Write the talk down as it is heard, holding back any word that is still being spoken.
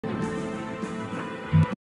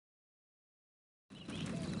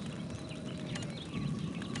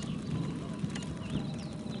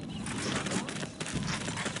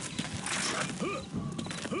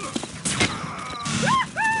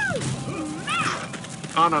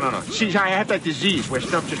Oh, no. See, I have that disease where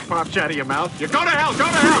stuff just pops out of your mouth. You go to hell, go to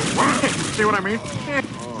hell! See what I mean?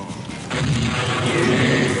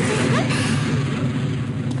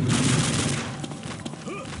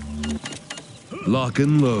 Lock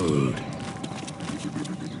and load.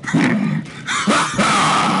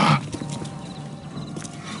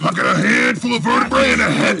 I got a handful of vertebrae and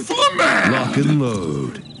a head full of man! Lock and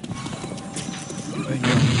load.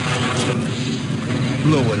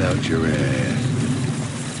 Blow it out your ass.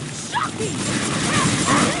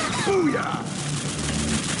 Booyah!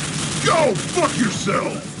 Go fuck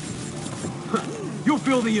yourself! You'll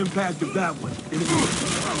feel the impact of that one in a minute.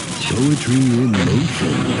 Poetry in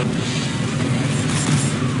motion.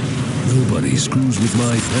 Nobody screws with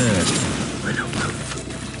my past.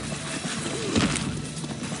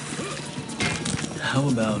 How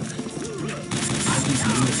about...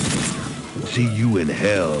 See you in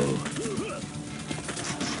hell.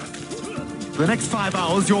 For the next 5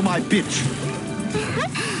 hours, you're my bitch.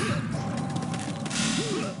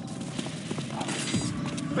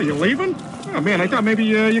 Are you leaving? Oh, man, I thought maybe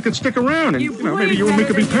you could stick around and, maybe you and me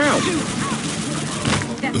could be pals.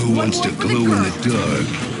 Who wants to glow in the dark?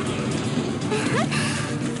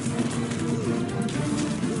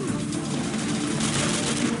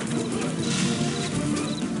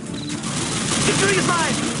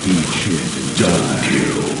 Eat shit and die.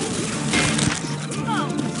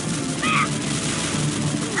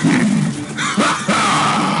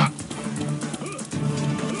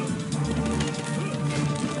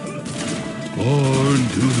 Born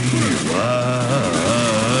to be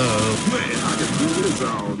wild. Man, I can do this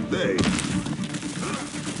all day.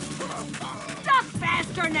 Suck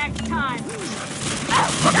faster next time.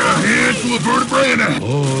 I got a handful of vertebrae and a...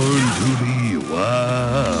 Born to be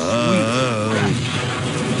wild.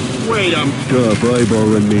 Wait, Stop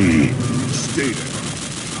eyeballing me. Stay there.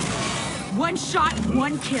 One shot,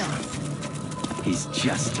 one kill. His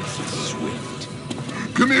justice is swift.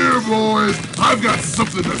 Come here, boys. I've got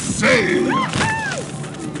something to say.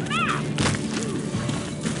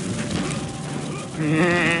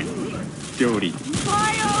 Duty.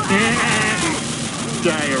 Diarrhea.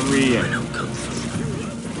 Diarrhea.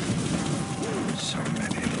 So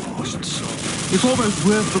many lost souls. It's almost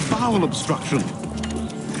worth the bowel obstruction.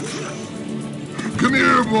 Come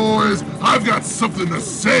here, boys. I've got something to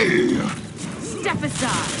say. Step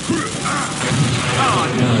aside. Oh,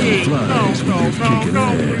 Flies, no, kicking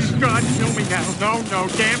ass. please, God, kill me now. No,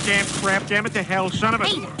 damn crap, damn it to hell, son of a...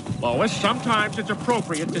 Lois, sometimes it's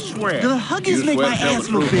appropriate to swear. The huggies make my ass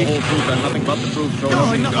look big. The whole truth and nothing but the truth, so No,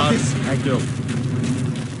 help me enough God. of this. I do.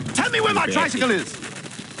 Tell me where my tricycle is.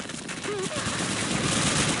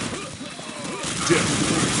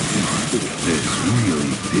 This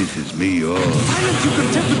really pisses me off. Silence, you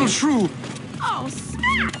contemptible shrew. Oh,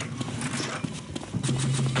 smack!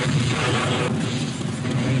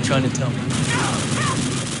 What are you trying to tell me?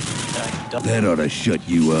 That ought to shut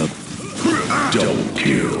you up. Double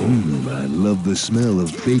kill. I love the smell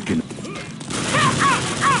of bacon.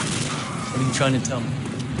 What are you trying to tell me?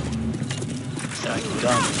 That I can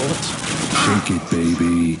dodge bullets? Shake it,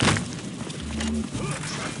 baby.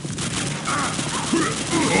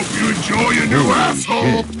 Hope you enjoy your new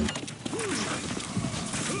asshole. Shit.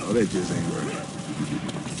 Oh, that just ain't working.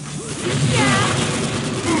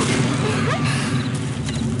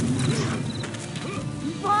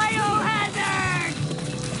 Biohazard!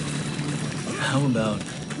 How about...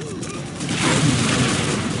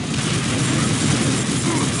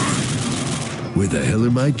 Where the hell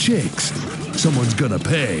are my chicks? Someone's gonna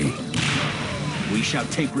pay. We shall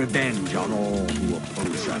take revenge on all who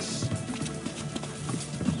oppose us.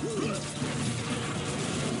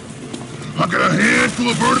 I got a handful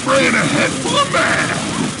of vertebrae and a head full of man.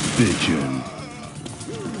 Bitchin'.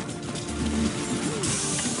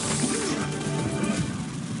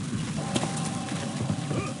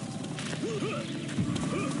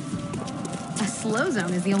 A slow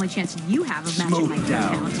zone is the only chance you have of matching my Smoke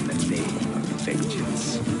down talent. in the name of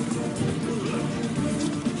vengeance.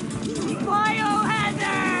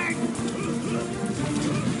 Biohazard!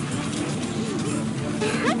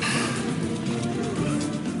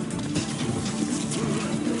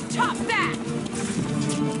 Top that!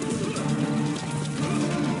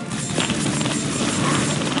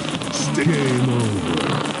 Game over.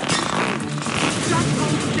 Just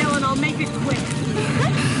hold still and I'll make it quick.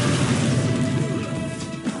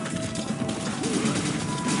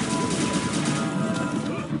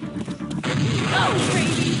 Oh,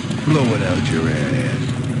 baby! Blow it out your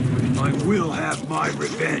ass. I will have my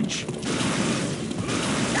revenge.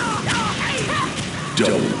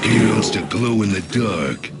 Double kills to glow in the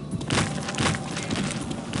dark.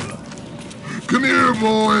 Come here,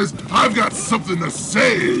 boys. I've got something to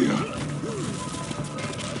say.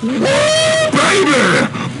 Whoa, baby!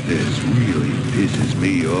 This really pisses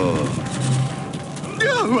me off.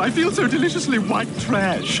 Oh, I feel so deliciously white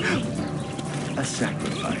trash. A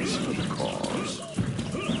sacrifice for the cause.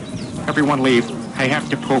 Everyone leave. I have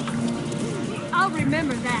to poop. I'll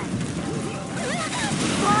remember that.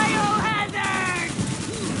 Biohazard!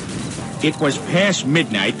 It was past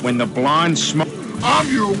midnight when the blonde smoke... I'm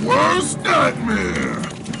your worst nightmare.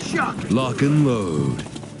 Chuck! Lock and load.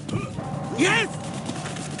 Yes!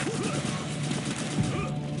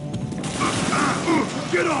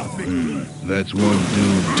 Get off me! That's one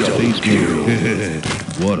dude. Space kill.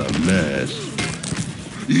 What a mess.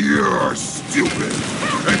 You're stupid.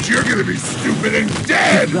 And you're gonna be stupid and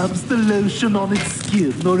dead. Rubs the lotion on its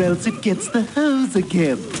skin, or else it gets the hose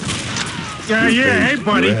again. yeah, hey,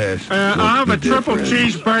 buddy. Trash. I'll have a What's the triple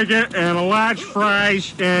difference? cheeseburger and a large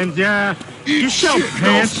fries, and, you Eat sell shit,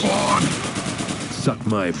 pants. no spawn. Suck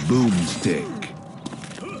my boomstick.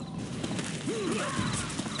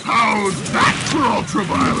 How's that for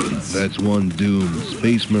ultraviolence? That's one doomed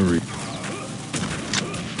Space Marine.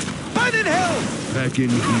 Fight in hell! Back in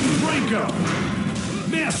here. Franco!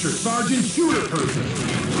 Master Sergeant Shooter Person!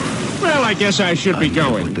 Well, I guess I should be With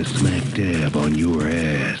going. the smack dab on your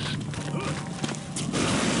ass.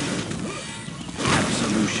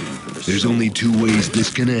 Absolution for the There's soul. only two ways this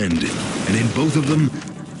can end, and in both of them,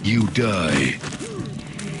 you die.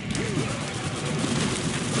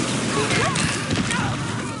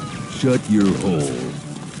 Shut your hole.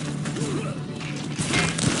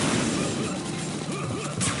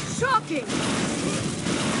 Shocking!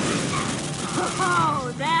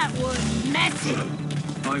 Oh, that was messy!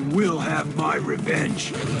 I will have my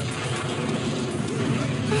revenge.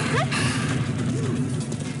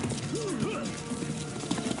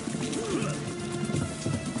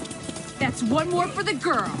 That's one more for the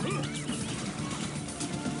girl.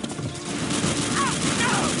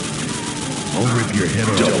 I'll rip your head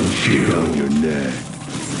off and shit down your neck.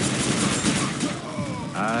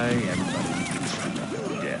 I am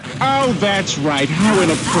running to death. Oh, that's right. How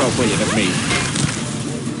inappropriate of me.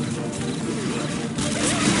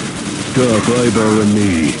 Tough eyeball and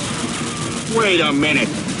me. Wait a minute.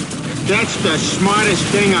 That's the smartest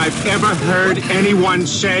thing I've ever heard anyone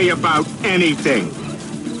say about anything.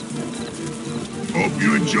 Hope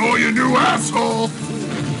you enjoy your new asshole.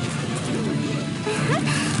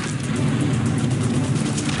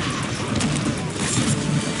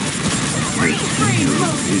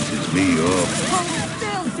 Pisses me off. Hold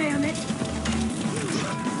still, damn it!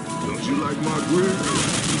 Don't you like my grill?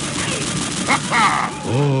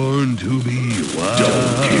 Born to be wild.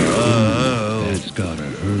 Don't kill. That's gotta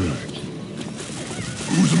hurt.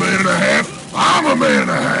 Who's a man and a half? I'm a man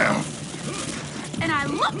and a half. And I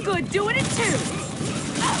look good doing it too!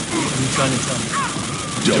 What are you trying to tell me?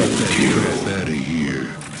 Don't kill. Out of here.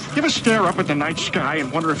 You ever stare up at the night sky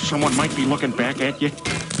and wonder if someone might be looking back at you? Oh,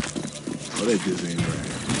 that just ain't right.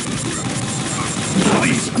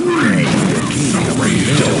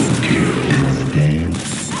 Don't kill.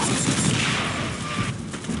 Dance.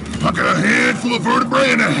 I got a head full of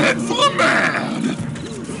vertebrae and a head full of mad.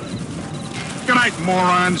 Good night,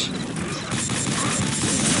 morons.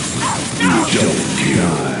 Don't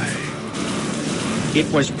kill. It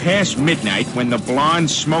was past midnight when the blonde,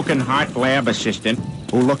 smoking hot lab assistant,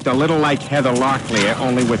 who looked a little like Heather Locklear,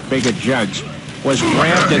 only with bigger jugs, was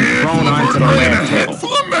grabbed and thrown onto the lab table.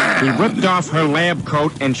 He ripped off her lab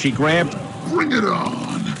coat and she grabbed... Bring it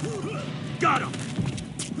on. Got him!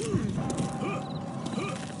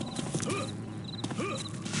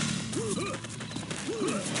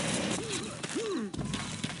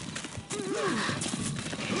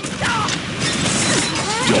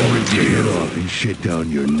 Don't rip your head off and shit down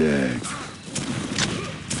your neck.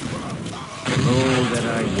 Oh, that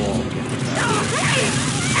I walk in.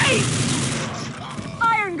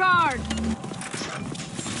 Iron Guard!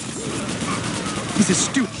 He's a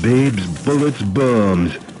stupid. Babes, bullets,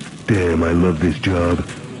 bombs. Damn, I love this job.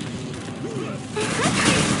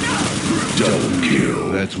 Don't kill.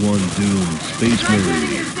 That's one doomed Space Try turning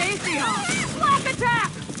Marine. your safety off! Black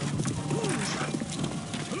attack!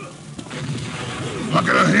 I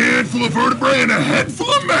got a head full of vertebrae and a head full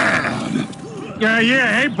of mad.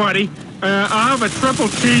 yeah, hey, buddy. I'll have a triple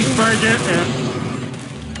cheeseburger and...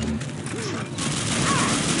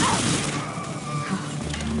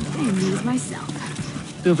 I amuse myself.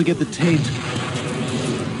 Don't forget the taint.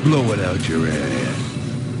 Blow it out your ass.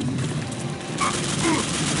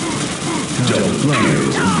 Don't fly.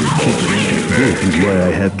 This is why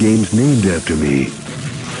I have games named after me.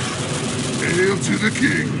 Hail to the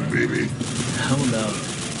king, baby. How about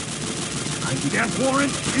I Death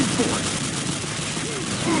warrant in force.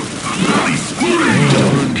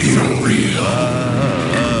 Double kill real.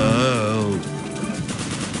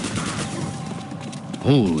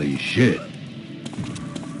 Holy shit.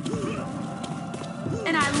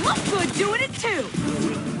 And I look good doing it too.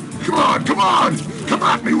 Come on, come on! Come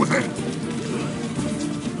at me with it!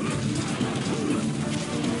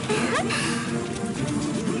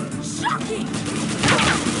 Shocking!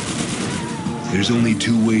 There's only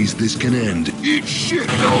two ways this can end. Eat shit,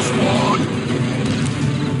 Hellspawn!